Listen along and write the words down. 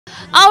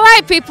All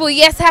right, people.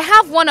 Yes, I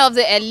have one of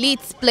the elite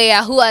player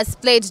who has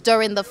played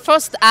during the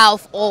first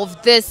half of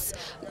this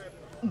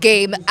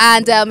game,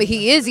 and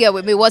he is here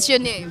with me. What's your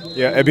name?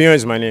 Yeah, Ebion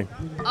is my name.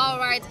 All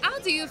right. How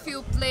do you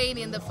feel playing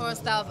in the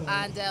first half,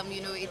 and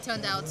it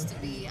turned out to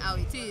be how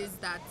it is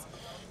that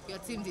your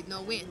team did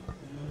not win?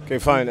 Okay,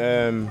 fine.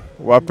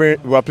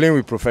 We're playing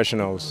with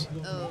professionals,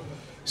 Oh.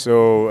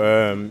 so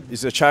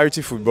it's a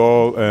charity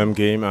football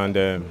game, and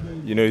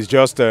it's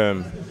just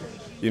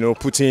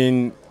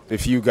putting a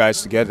few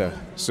guys together.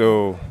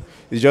 So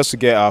it's just to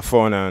get our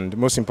fun, and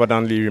most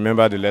importantly,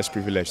 remember the less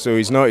privileged. So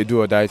it's not a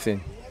do or die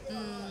thing.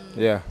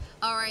 Yeah.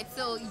 All right.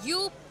 So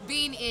you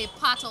being a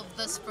part of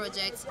this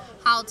project,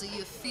 how do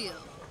you feel?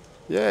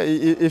 Yeah,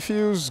 it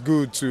feels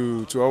good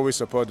to always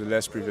support the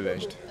less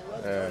privileged.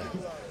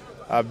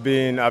 I've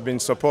been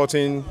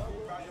supporting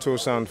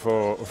Tosan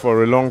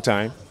for a long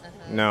time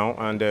now,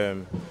 and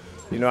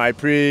I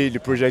pray the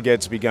project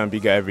gets bigger and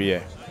bigger every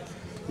year.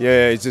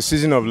 Yeah, it's a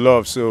season of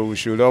love, so we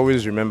should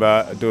always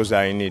remember those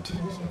that are in need.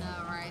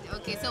 All right.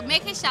 Okay. So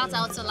make a shout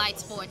out to Light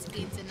Sports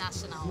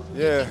International.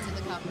 Yeah. Looking to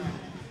the camera.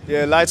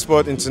 Yeah, Light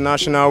Sport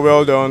International,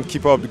 well done.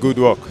 Keep up the good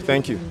work.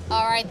 Thank you.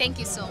 All right. Thank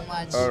you so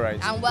much. All right.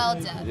 And well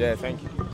done. Yeah, thank you.